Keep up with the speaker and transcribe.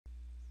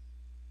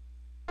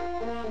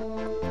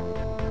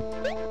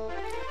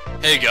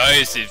Hey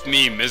guys, it's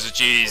me, Mr.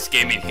 Cheese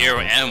Gaming here,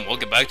 and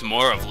welcome back to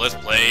more of Let's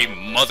Play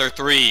Mother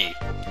 3.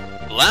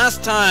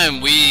 Last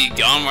time we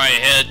gone right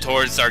ahead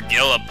towards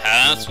Argilla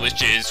Pass,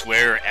 which is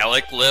where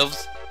Alec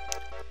lives.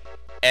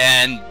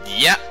 And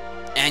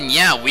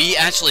yeah, we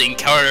actually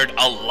encountered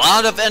a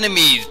lot of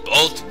enemies,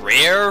 both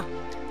rare,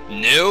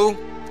 new,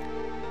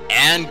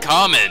 and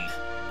common.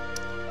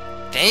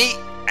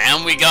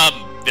 And we got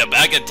the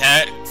back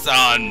attacks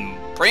on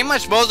pretty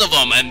much most of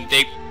them, and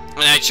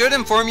I should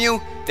inform you,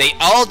 they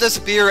all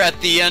disappear at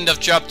the end of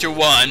Chapter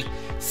 1,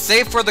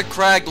 save for the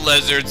crag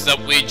lizards that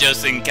we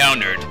just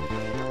encountered.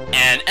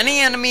 And any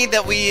enemy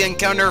that we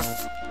encounter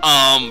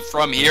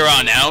from here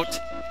on out,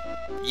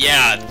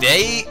 yeah,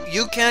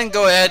 you can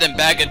go ahead and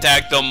back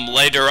attack them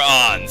later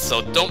on,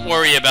 so don't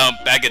worry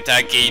about back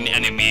attacking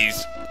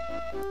enemies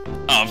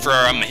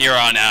from here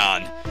on.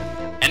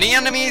 Any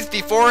enemies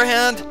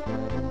beforehand,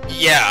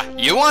 yeah,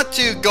 you want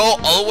to go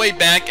all the way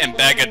back and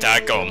back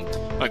attack them.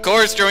 Of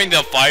course, during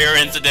the fire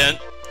incident,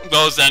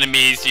 those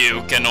enemies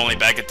you can only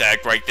back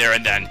attack right there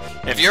and then.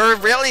 If you're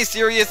really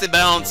serious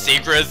about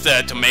secrets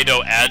that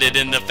Tomato added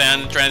in the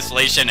fan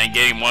translation and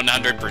getting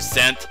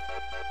 100%,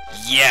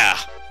 yeah,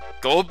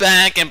 go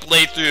back and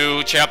play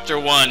through Chapter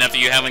 1 if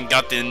you haven't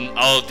gotten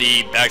all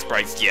the back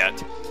sprites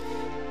yet.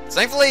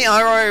 Thankfully,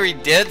 I already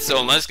did,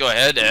 so let's go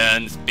ahead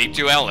and speak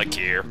to Alec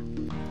here.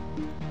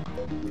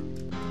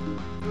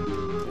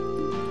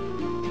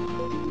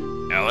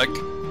 Alec?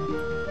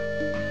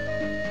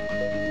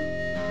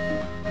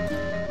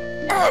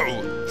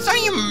 Oh, so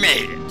you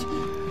made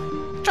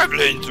it!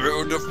 Traveling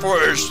through the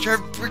forest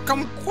have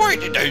become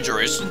quite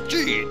dangerous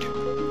indeed.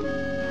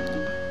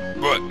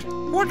 But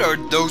what are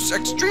those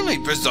extremely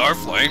bizarre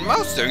flying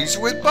mouse things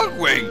with bug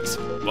wings?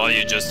 Well,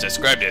 you just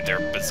described it.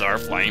 They're bizarre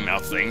flying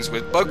mouth things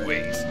with bug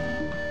wings.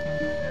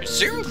 It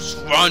seems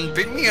one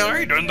bit me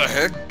right on the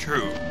head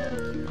too.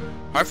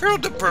 I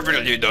felt it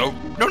perfectly though.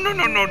 No.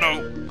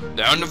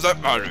 None of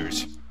that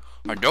matters.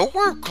 I know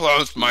where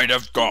Klaus might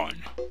have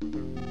gone.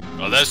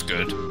 Well, that's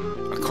good.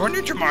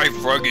 According to my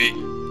froggy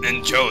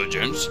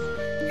intelligence,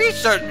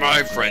 he's at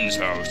my friend's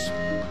house.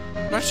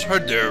 Let's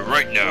head there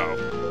right now.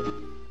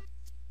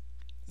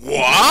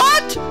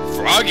 What?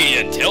 Froggy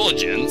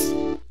intelligence?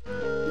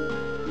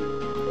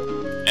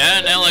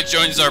 And Alex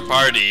joins our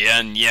party,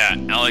 and yeah,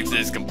 Alex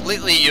is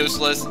completely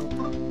useless.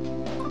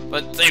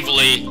 But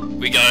thankfully,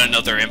 we got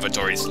another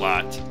inventory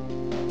slot.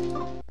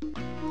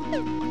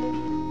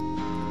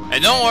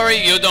 And don't worry,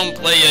 you don't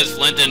play as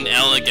Flint and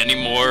Alec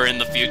anymore in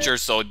the future,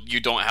 so you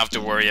don't have to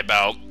worry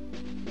about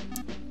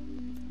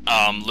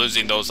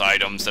losing those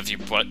items if you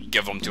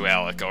give them to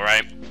Alec,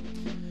 alright?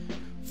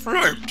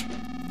 Flint!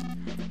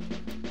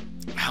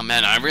 Oh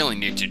man, I really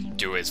need to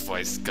do his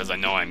voice, because I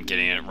know I'm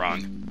getting it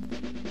wrong.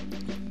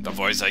 The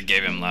voice I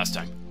gave him last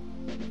time.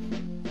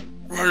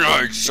 When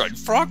I said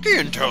froggy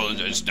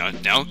intelligence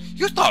now,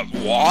 you thought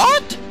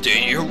what?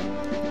 Did you?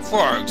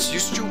 Frogs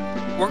used to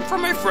work for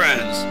my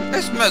friends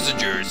as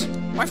messengers.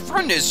 My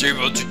friend is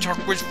able to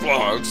talk with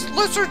frogs,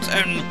 lizards,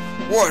 and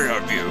what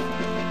have you.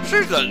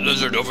 See that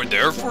lizard over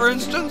there, for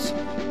instance?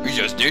 We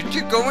just need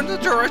to go in the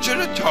direction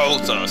it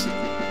tells us.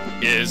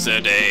 Is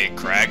it a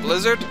crag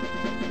lizard?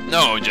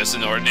 No, just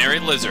an ordinary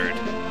lizard.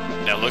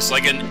 That looks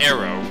like an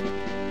arrow.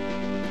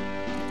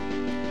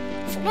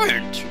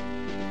 Flint!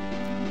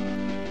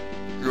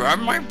 You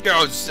have my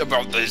doubts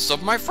about this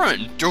of my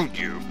friend, don't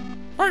you?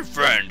 My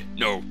friend,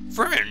 no,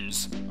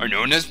 friends, are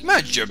known as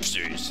mad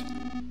gypsies.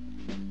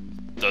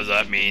 Does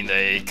that mean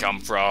they come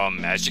from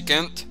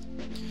Magicant?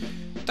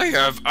 They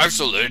have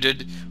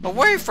isolated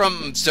away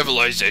from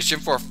civilization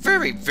for a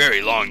very,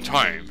 very long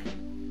time.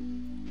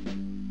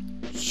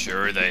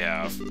 Sure they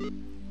have.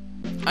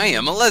 I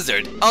am a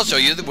lizard. I'll show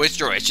you which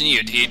direction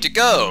you need to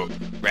go.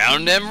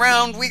 Round and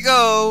round we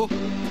go.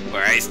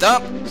 Where I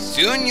stop,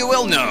 soon you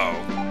will know.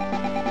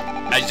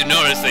 As you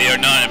notice, they are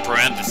not in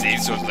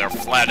parentheses, so they're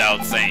flat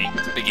out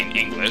speaking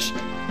English,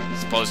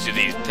 as opposed to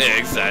these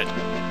pigs that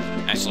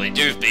actually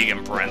do speak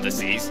in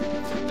parentheses.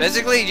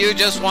 Basically, you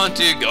just want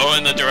to go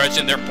in the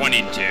direction they're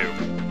pointing to.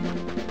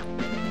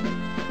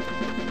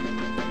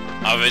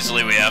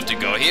 Obviously, we have to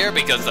go here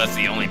because that's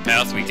the only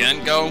path we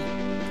can go.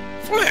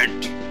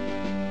 Flint!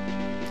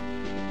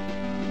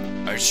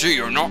 I see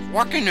you're not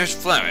walking as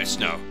fast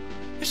now.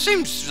 It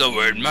seems the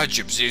word mad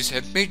gypsies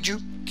have made you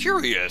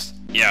curious.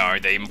 Yeah, are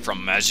they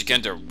from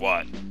Magicant or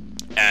what?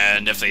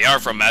 And if they are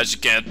from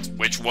Magicant,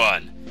 which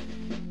one?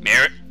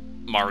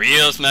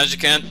 Maria's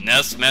Magicant,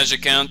 Ness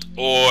Magicant,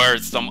 or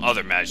some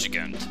other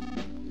Magicant?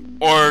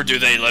 Or do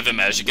they live in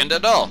Magicant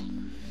at all?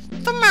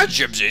 The mad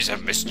gypsies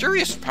have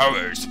mysterious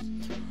powers,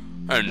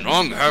 and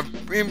long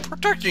have been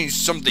protecting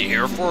something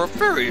here for a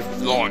very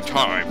long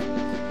time.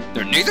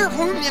 They're neither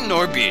human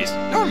nor beast,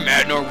 nor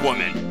man nor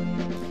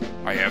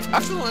woman. I have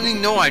absolutely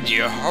no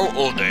idea how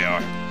old they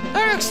are.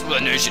 That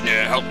explanation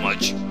didn't help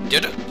much,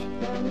 did it?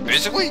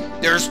 Basically,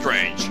 they're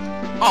strange.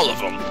 All of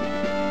them.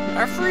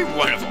 Every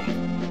one of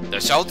them.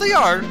 That's how they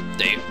are.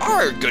 They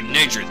are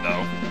good-natured,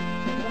 though.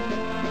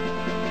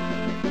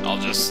 I'll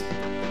just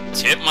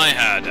tip my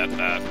hat at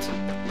that.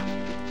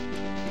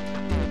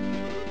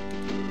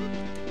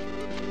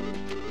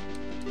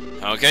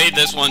 Okay,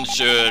 this one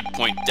should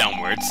point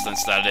downwards,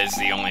 since that is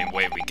the only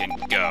way we can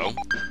go.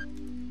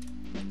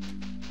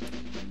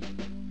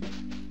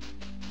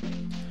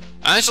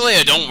 Actually,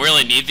 I don't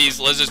really need these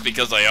lizards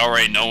because I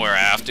already know where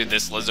after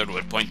this lizard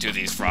would point to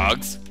these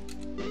frogs.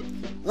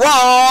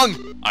 Wrong!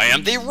 I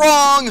am the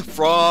wrong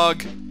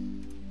frog!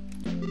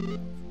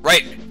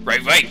 Right.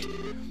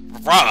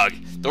 Frog!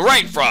 The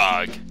right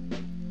frog!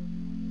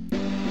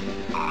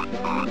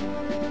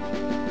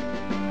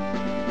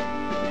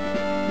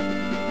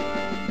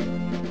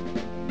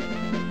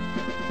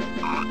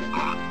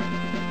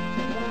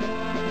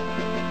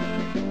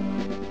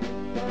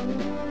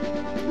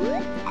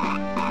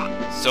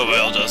 So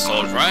we'll just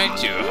hold right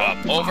to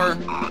hop over.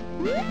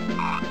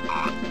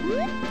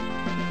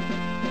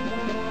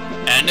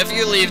 And if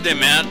you leave the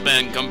map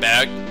and come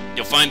back,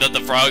 you'll find that the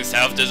frogs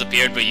have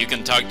disappeared, but you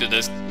can talk to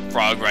this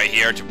frog right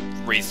here to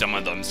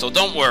re-summon them, so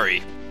don't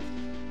worry.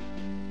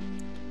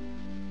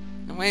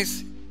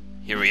 Anyways,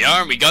 here we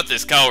are. We got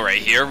this cow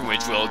right here,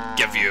 which will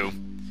give you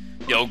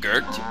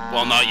yogurt.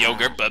 Well, not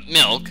yogurt, but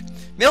milk.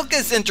 Milk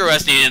is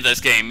interesting in this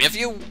game.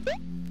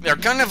 They're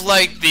kind of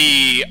like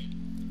the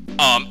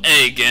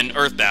egg in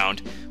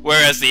Earthbound,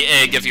 whereas the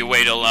egg, if you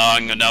wait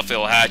long enough,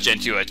 it'll hatch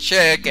into a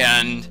chick,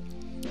 and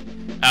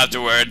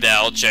afterward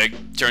that chick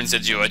turns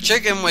into a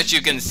chicken, which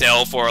you can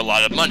sell for a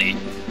lot of money.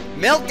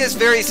 Milk is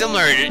very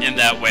similar in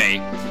that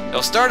way.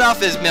 It'll start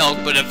off as milk,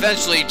 but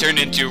eventually turn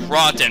into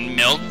rotten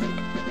milk,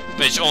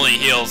 which only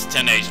heals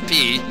 10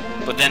 HP,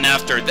 but then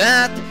after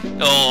that,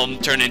 it'll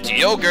turn into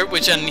yogurt,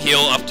 which can heal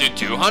up to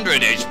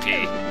 200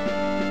 HP.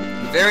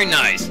 Very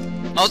nice.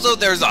 Also,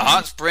 there's a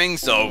hot spring,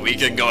 so we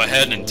can go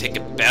ahead and take a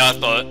bath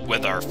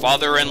with our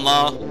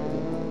father-in-law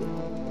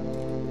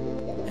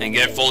and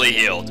get fully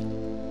healed.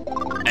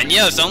 And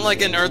yes,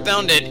 unlike in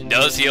Earthbound, it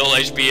does heal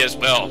HP as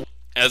well,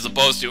 as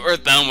opposed to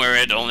Earthbound where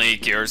it only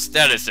cures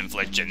status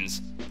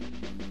inflictions.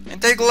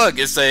 And take a look,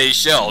 it's a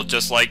shell,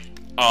 just like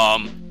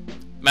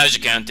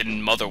Magicant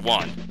in Mother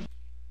 1.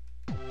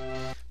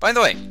 By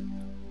the way,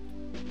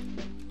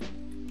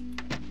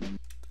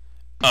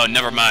 oh,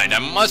 never mind, I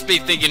must be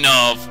thinking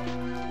of...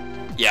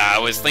 Yeah, I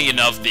was thinking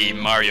of the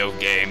Mario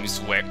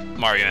games,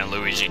 Mario and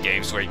Luigi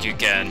games, where you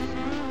can...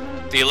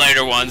 The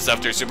later ones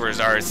after Super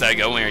Star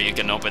Saga, where you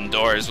can open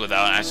doors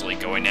without actually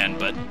going in,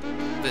 but...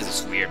 This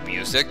is weird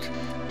music.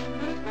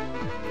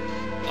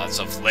 Lots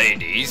of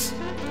ladies.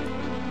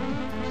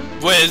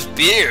 With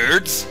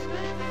beards!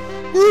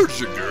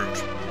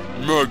 President,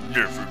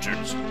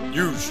 magnificence,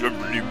 you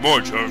simply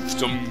must have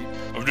some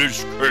of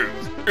this cake.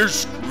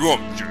 It's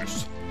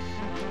scrumptious.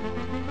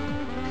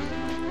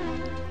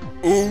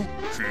 Oh,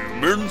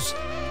 humans?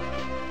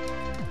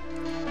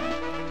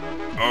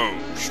 Oh,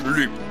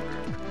 sleep.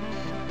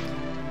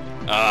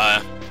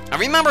 I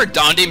remember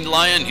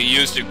Dandelion, who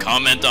used to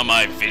comment on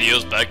my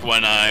videos back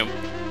when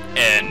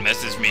and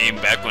message me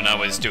back when I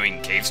was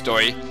doing Cave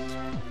Story.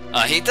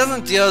 He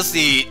doesn't do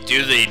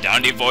the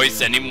Dandy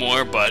voice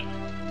anymore, but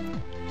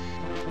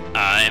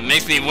it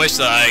makes me wish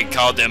that I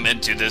called him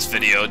into this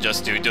video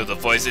just to do the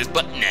voices,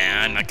 but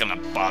nah, I'm not gonna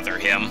bother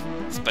him,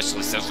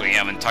 especially since we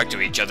haven't talked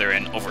to each other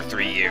in over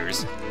 3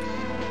 years.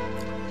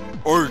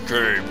 I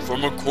came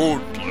from a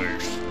cold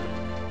place.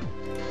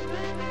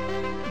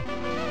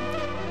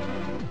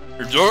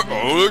 Is that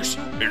Alex?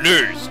 It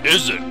is,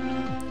 isn't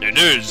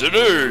it? It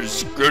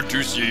is. Good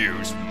to see you,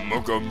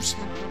 Smuckums.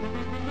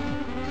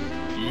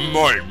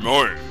 My,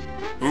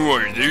 who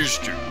are these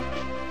two?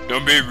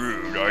 Don't be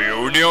rude,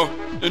 Ionia.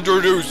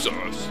 Introduce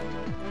us.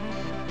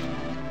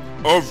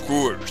 Of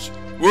course.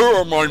 Where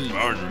are my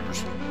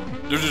manners?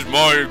 This is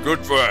my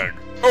good friend,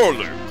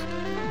 Alec.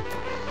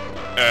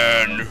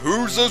 And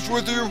who's this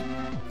with you?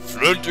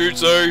 Flint, you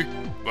say?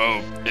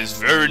 Well, it's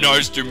very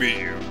nice to meet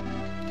you.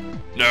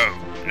 Now,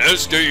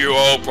 let's get you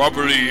all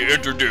properly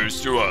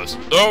introduced to us,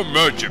 the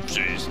Mad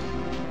Gypsies.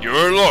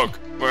 You're in luck.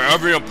 We're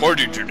having a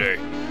party today.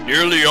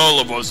 Nearly all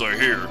of us are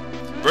here.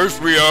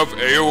 First we have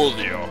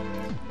Aeolia.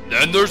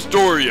 Then there's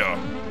Doria,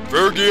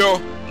 Vergia,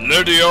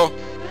 Lydia,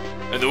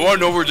 and the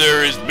one over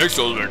there is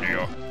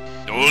Mixolydia.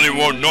 The only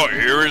one not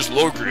here is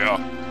Locria.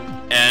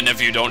 And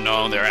if you don't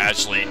know, they're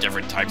actually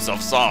different types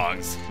of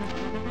songs.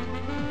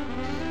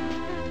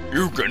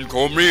 You can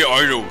call me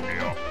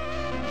Ionia.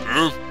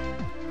 Huh?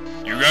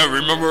 You can't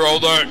remember all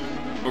that?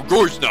 Of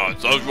course not,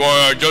 that's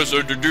why I just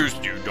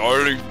introduced you,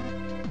 darling.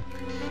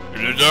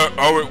 And is that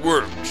how it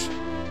works?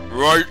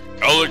 Right,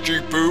 Alec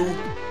Poo?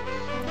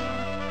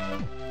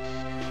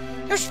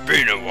 It's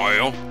been a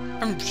while.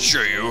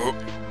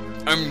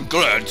 I'm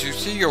glad to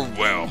see you're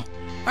well.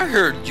 I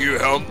heard you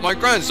helped my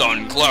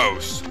grandson,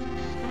 Klaus.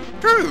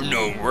 Do you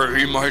know where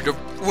he might have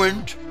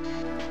went?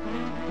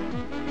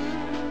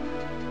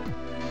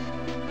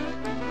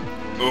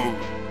 Oh,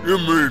 you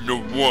mean the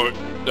one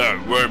that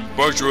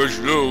rambunctious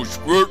little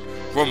squirt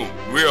from a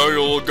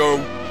while ago?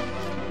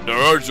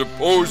 Now I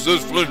suppose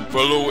this Flint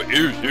fellow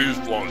is his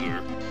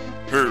father.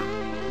 Here.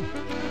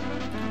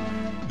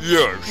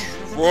 Yes,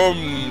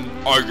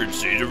 I can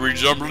see the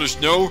resemblance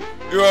now.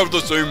 You have the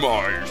same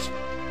eyes.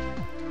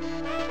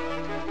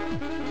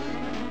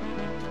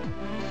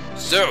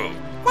 So,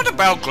 what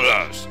about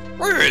Klaus?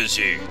 Where is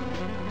he?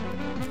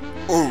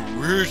 Oh,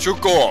 he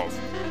took off.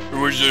 He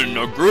was in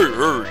a great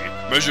hurry,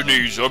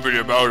 mentioning something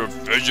about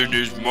avenging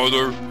his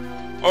mother.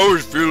 I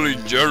was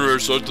feeling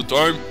generous at the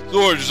time, so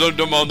I sent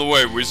him on the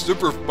way with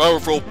super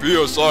powerful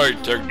PSI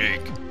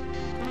technique.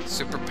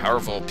 Super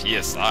powerful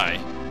PSI?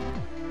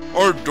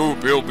 I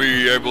hope he'll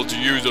be able to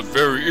use it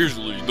very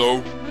easily,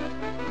 though.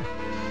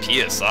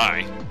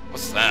 PSI?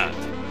 What's that?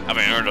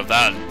 Haven't heard of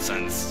that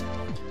since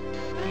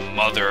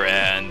Mother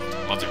and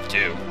Mother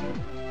 2.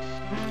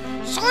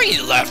 So he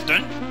left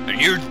then,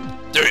 and you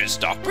didn't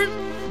stop him?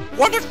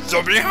 What if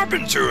something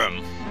happened to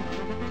him?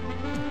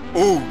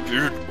 Oh,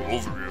 get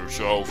over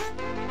yourself.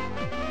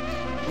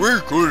 We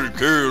couldn't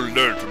care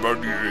less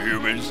about you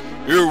humans.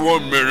 Here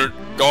 1 minute,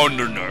 gone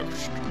the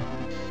next.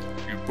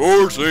 You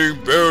poor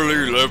thing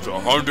barely lived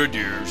 100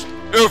 years,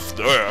 if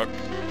that.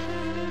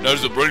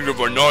 That's the blink of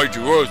an eye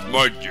to us,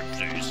 my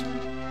gypsies.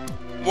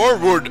 Why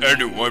would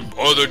anyone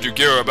bother to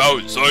care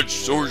about such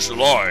social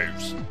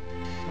lives?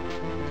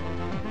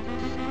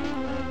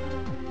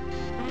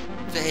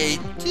 They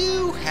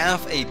do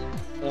have a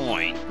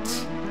point.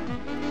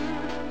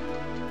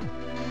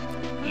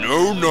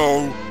 No,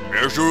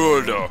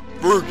 Meshuada,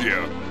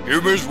 forget.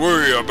 Humans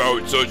worry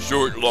about such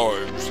short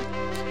lives.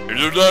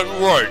 Isn't that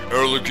right,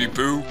 Alec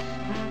Poo?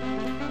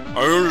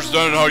 I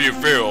understand how you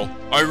feel.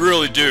 I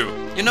really do.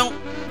 You know,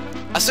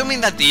 assuming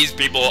that these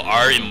people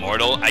are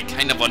immortal, I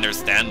kind of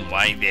understand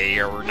why they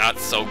are not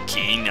so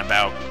keen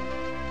about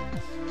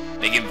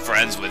making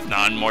friends with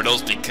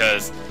non-mortals,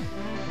 because,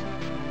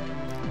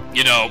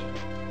 you know,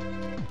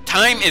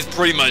 time is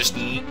pretty much,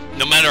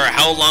 no matter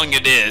how long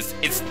it is,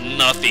 it's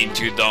nothing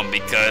to them,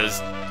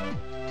 because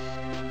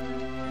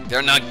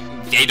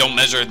they don't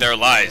measure their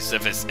lives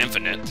if it's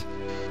infinite.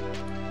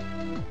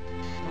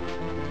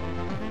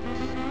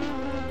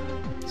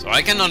 So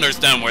I can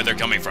understand where they're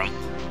coming from.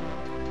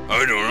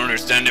 I don't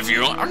understand if you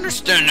don't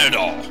understand at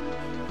all.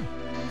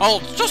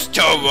 I'll just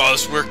tell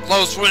us we're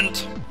close,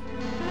 Wint.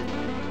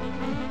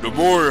 The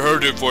boy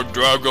headed for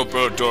Drago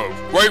Plateau,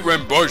 quite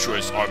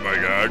rambunctious, I might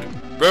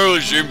add.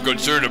 Barely seemed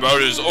concerned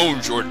about his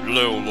own short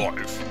little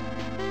life.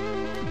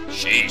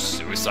 Sheesh,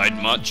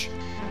 suicide much?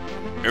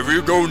 If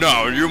you go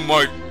now, you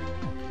might,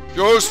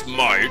 just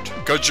might,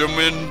 catch him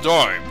in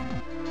time.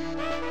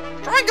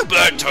 Drago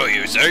Plateau,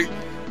 you say?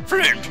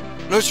 Flint,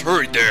 let's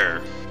hurry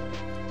there.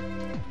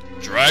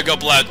 Drago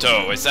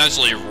Plateau,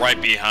 essentially right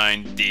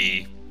behind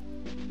the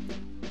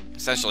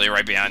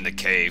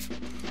cave.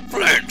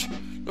 Flint,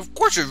 of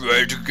course you're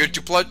ready to get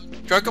to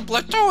Drago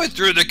Plateau and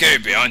through the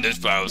cave behind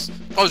this house.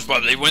 Most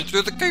probably went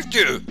through the cave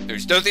too.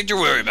 There's nothing to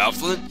worry about,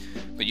 Flint.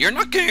 But you're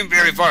not getting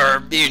very far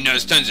being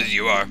as tense as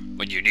you are.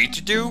 What you need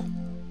to do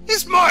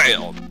is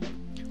smile.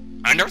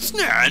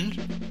 Understand?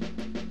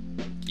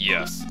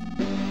 Yes.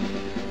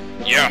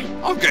 Yeah,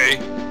 okay.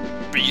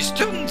 But you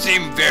still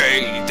seem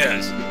very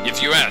tense,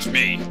 if you ask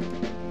me.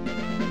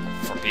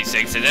 For Pete's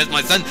sakes, it is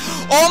my son.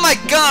 Oh my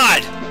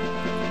god!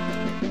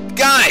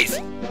 Guys!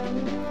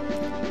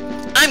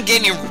 I'm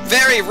getting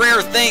very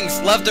rare things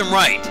left and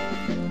right.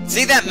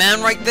 See that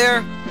man right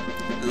there?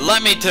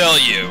 Let me tell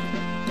you.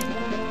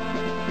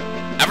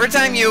 Every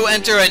time you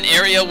enter an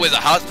area with a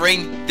hot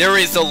spring, there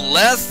is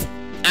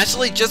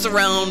actually just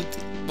around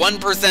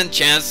 1%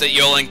 chance that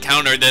you'll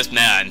encounter this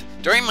man.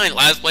 During my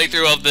last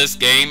playthrough of this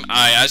game,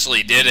 I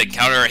actually did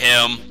encounter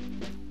him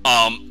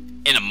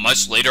in a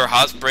much later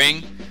hot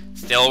spring,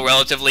 still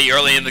relatively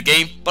early in the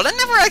game, but I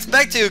never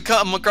expect to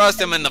come across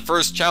him in the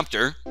first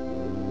chapter.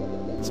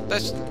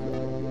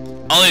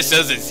 All he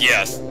says is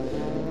yes.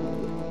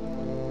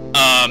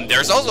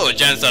 There's also a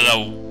chance that a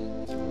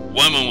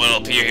woman will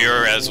appear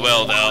here as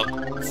well.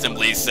 They'll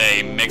simply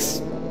say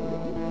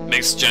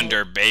mixed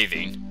gender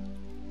bathing.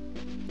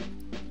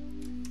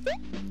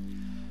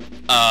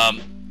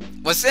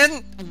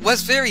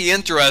 What's very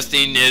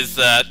interesting is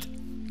that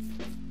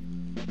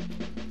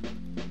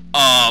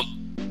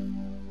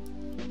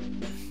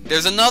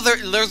there's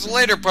a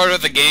later part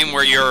of the game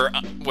where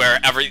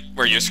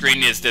your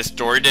screen is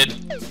distorted,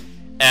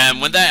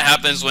 and when that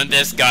happens, when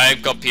this guy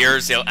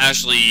appears, he'll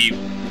actually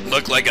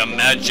look like a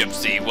mad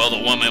gypsy, while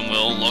the woman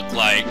will look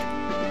like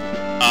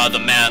the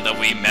man that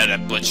we met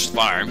at Butch's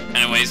farm.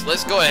 Anyways,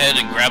 let's go ahead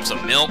and grab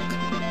some milk.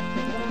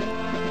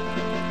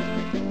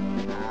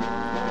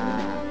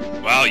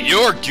 Wow,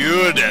 you're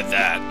good at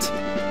that.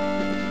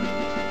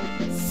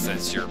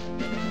 Since you're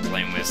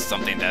playing with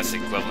something that's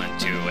equivalent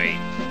to a...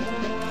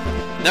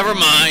 Never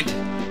mind.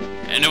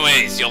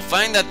 Anyways, you'll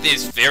find that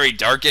it's very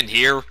dark in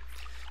here.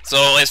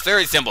 So it's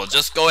very simple.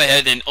 Just go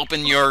ahead and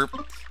open your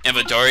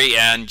inventory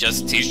and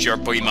just teach your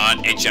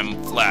Pokemon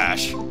HM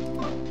Flash.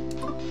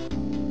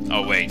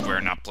 Oh wait,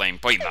 we're not playing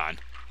Pokemon.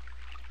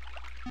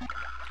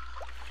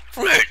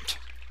 Flint!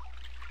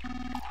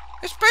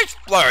 It's pitch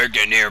black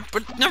in here,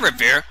 but never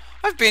fear.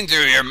 I've been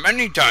through here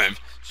many times,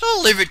 so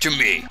leave it to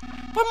me.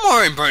 But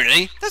more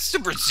importantly, that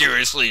super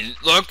seriously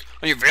look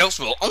on your face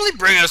will only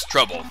bring us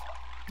trouble.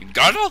 You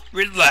gotta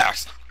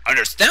relax.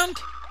 Understand?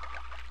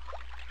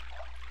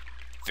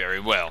 Very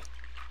well.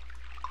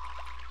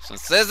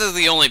 Since this is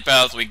the only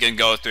path we can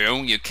go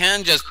through, you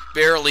can just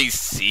barely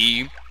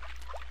see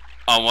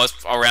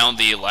what's around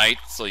the light,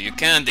 so you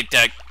can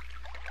detect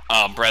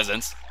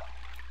presence.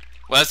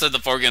 West of the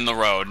fork in the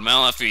road.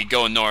 Well, if we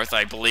go north,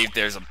 I believe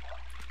there's a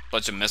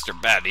bunch of Mr.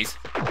 Baddies,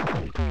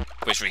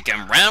 which we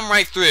can ram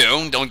right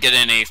through. Don't get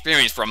any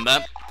experience from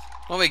that.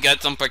 Well, we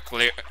got some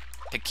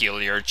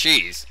peculiar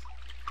cheese.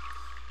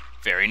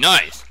 Very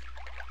nice.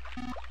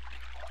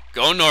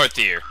 Go north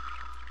here.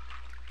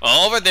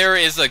 Well, over there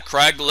is a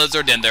crag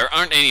lizard, and there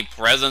aren't any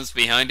presents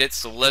behind it,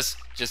 so let's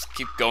just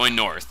keep going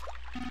north.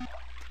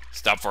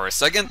 Stop for a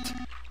second.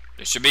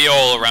 There should be a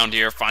hole around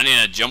here, finding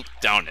a jump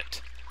down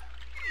it.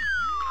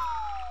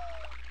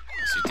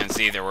 As you can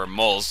see, there were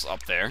moles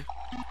up there.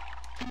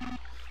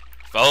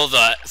 Follow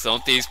the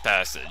southeast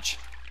passage.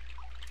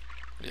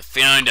 We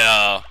find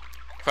a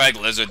crag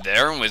lizard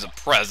there, and was a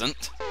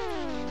present.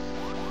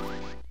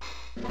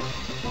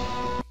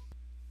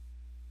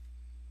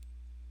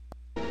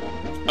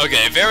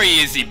 Okay, very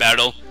easy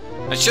battle.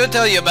 I should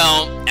tell you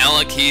about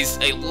Alec. He's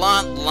a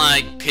lot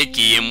like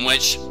Picky, in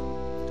which,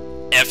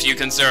 if you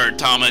consider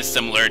Thomas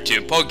similar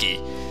to Pokey,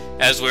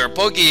 as where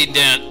Pokey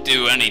didn't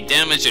do any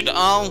damage at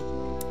all,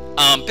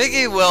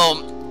 Picky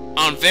will,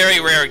 on very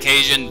rare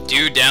occasion,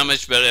 do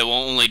damage, but it will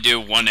only do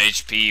 1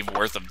 HP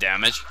worth of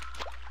damage.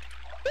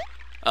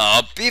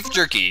 Beef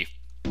jerky.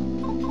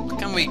 What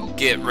can we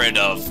get rid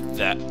of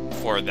that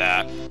for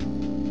that?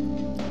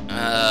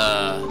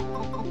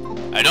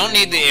 I don't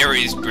need the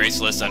Ares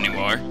bracelets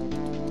anymore.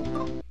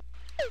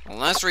 Well,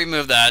 let's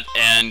remove that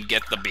and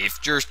get the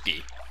beef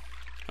jerky.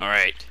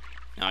 Alright.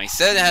 Now he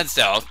said head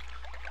south.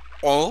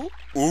 Oh,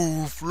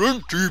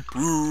 Flinty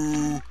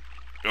Poo.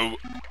 Oh,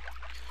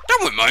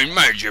 don't mind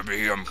my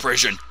jibby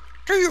impression.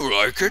 Do you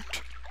like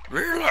it?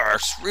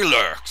 Relax,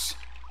 relax.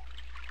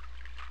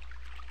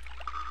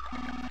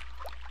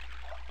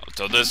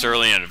 So this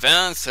early in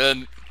advance,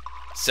 head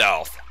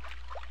south.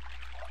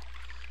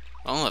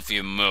 Well, if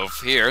you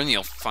move here,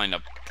 you'll find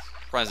a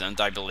present,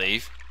 I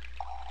believe.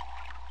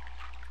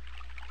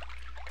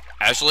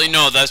 Actually,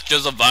 no, that's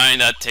just a vine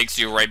that takes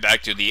you right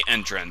back to the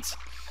entrance.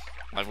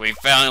 Like we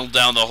fell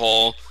down the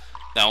hole,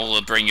 that will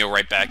bring you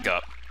right back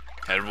up.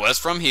 Head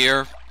west from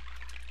here.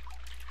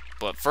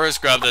 But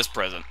first, grab this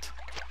present.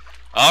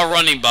 A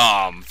running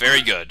bomb.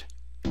 Very good.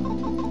 You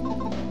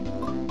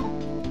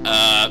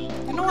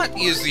know what?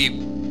 Usually...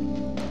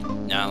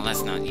 No,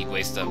 let's not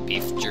waste the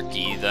beef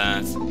jerky.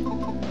 That's...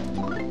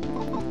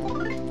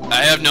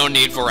 I have no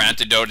need for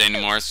antidote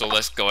anymore, so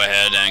let's go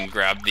ahead and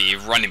grab the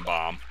running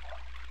bomb.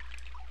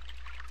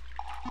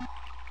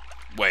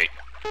 Wait.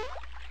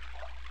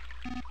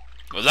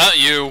 Was that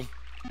you?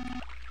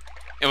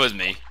 It was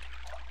me.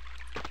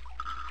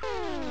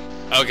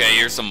 Okay,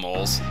 here's some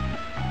moles.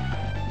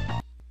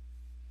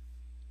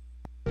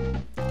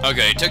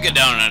 Okay, took it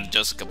down in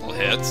just a couple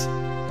hits.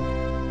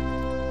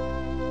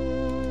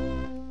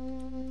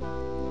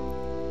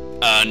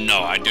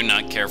 No, I do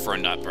not care for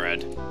nut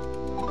bread.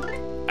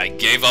 I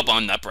gave up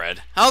on nut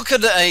bread. How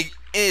could it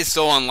is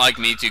so unlike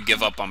me to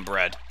give up on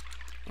bread?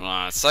 Hold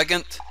on a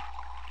second.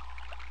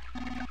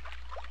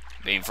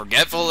 Being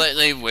forgetful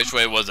lately, which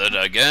way was it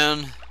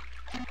again?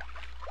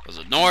 Was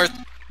it north?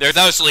 There's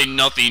actually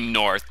nothing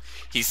north.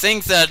 He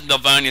thinks that the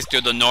vine is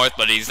to the north,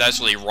 but he's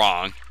actually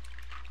wrong.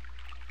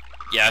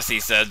 Yes, he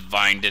said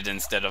vined it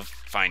instead of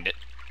find it.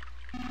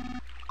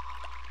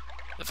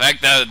 The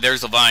fact that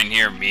there's a vine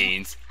here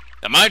means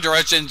that my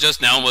direction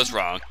just now was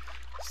wrong.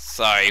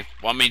 Sorry,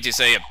 want me to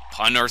say a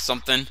pun or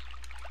something?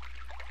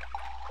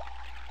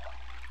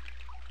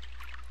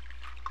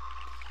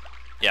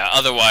 Yeah,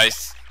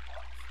 otherwise...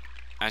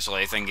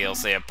 Actually, I think he'll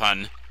say a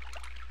pun.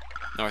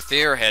 North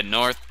here, head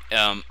north.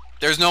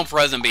 There's no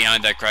present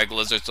behind that crag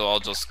lizard, so I'll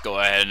just go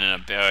ahead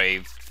and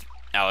bury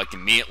Alec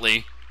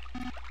immediately.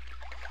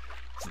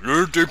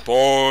 Flinty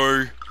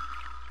boy.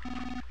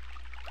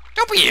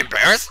 Don't be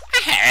embarrassed.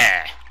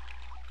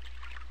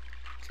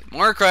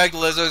 More crag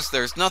lizards.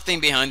 There's nothing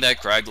behind that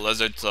crag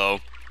lizard,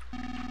 so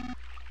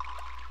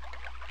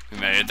we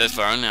made it this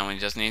far. Now we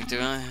just need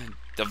to.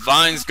 The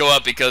vines go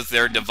up because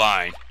they're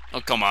divine. Oh,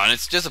 come on,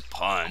 it's just a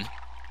pun.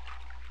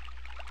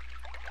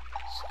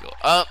 Let's go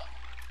up.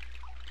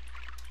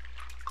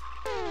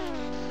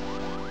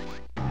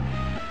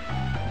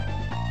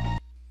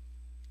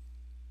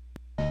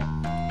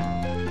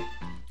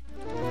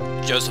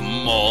 Just a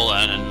mole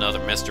and another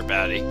Mr.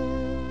 Batty.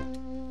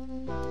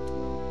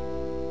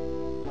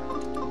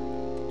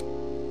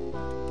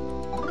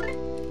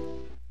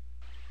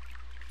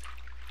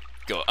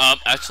 Go up.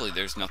 Actually,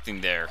 there's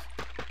nothing there.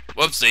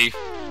 Whoopsie.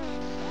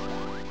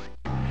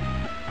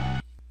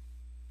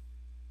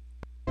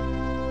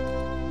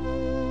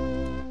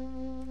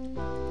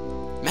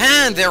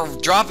 Man, they're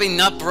dropping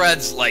nut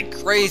breads like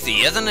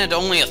crazy. Isn't it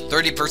only a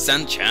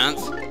 30%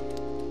 chance?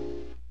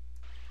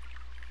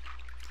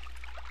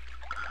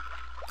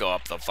 Go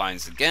up the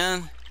vines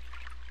again.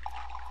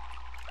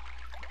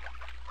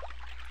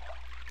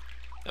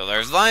 So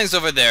there's vines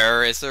over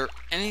there. Is there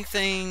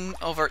anything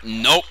over?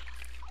 Nope.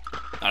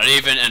 Not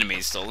even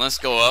enemies. So let's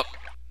go up.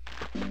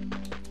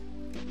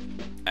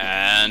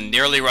 And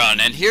nearly run.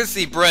 And here's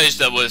the bridge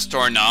that was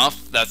torn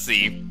off. That's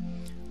the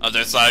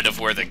other side of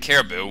where the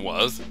caribou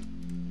was.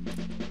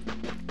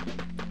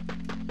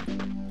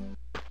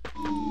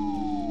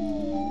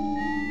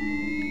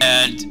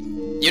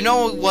 And you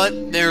know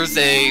what? There's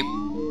a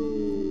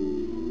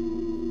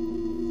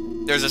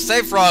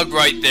safe frog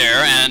right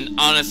there, and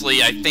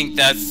honestly, I think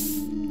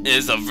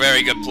is a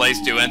very good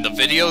place to end the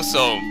video.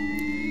 So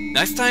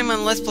next time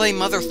on Let's Play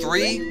Mother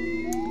 3,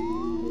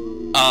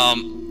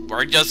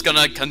 we're just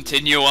gonna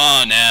continue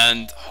on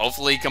and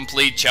hopefully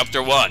complete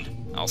Chapter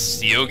 1. I'll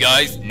see you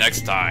guys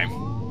next time.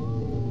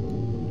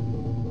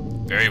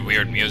 Very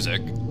weird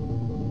music.